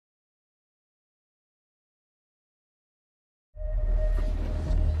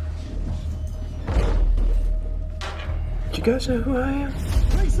Do you guys know who I am?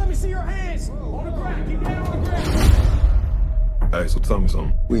 Please let me see your hands. On the ground. Get down on the ground. Hey, so tell me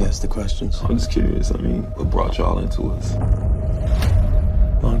something. We asked the questions. I'm just curious. What brought y'all into us?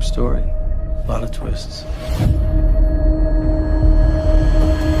 Long story. A lot of twists.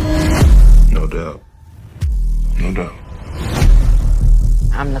 No doubt. No doubt.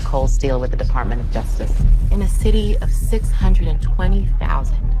 I'm Nicole Steele with the Department of Justice. In a city of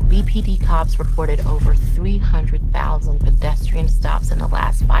 620,000, BPD cops reported over 300,000 pedestrian stops in the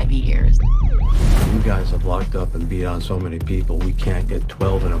last 5 years. You guys have locked up and beat on so many people, we can't get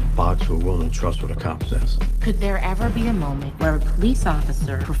 12 in a box who are willing to trust what a cop says. Could there ever be a moment where a police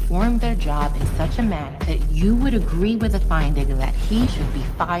officer performed their job in such a manner that you would agree with the finding that he should be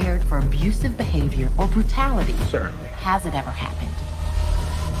fired for abusive behavior or brutality? Certainly. Has it ever happened?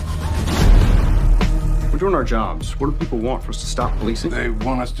 We're doing our jobs. What do people want? For us to stop policing? They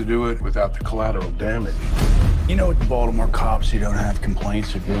want us to do it without the collateral damage. You know what the Baltimore cops who don't have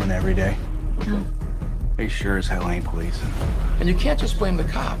complaints are doing every day? No. They sure as hell ain't policing. And you can't just blame the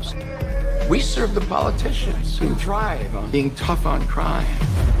cops. We serve the politicians who thrive on being tough on crime.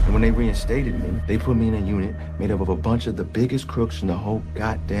 And when they reinstated me, they put me in a unit made up of a bunch of the biggest crooks in the whole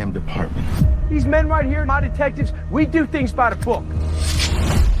goddamn department. These men right here, my detectives, we do things by the book.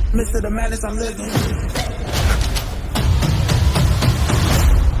 Mr. The Madness, I'm living.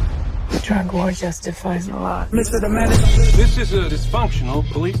 Drug war justifies a lot. Mr. The Madness. This is a dysfunctional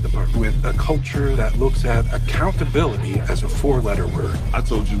police department with a culture that looks at accountability as a four-letter word. I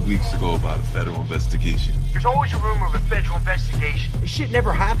told you weeks ago about a federal investigation. There's always a rumor of a federal investigation. This shit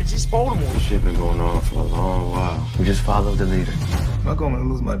never happens. It's Baltimore. This shit been going on for a long while. We just followed the leader. Am I going to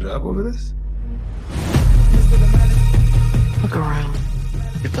lose my job over this? Look around.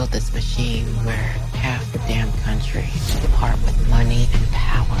 We built this machine where half the damn country part with money and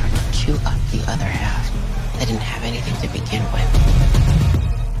power to chew up the other half. They didn't have anything to begin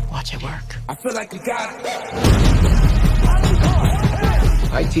with. Watch it work. I feel like we got it.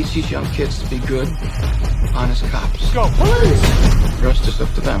 I teach these young kids to be good, honest cops. Go, police! The rest is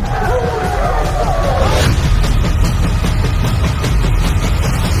up to them.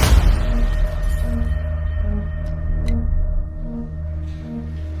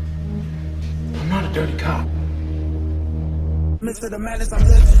 I'm not a dirty cop. Mr. The Madness, I'm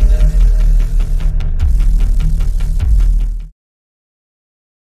living.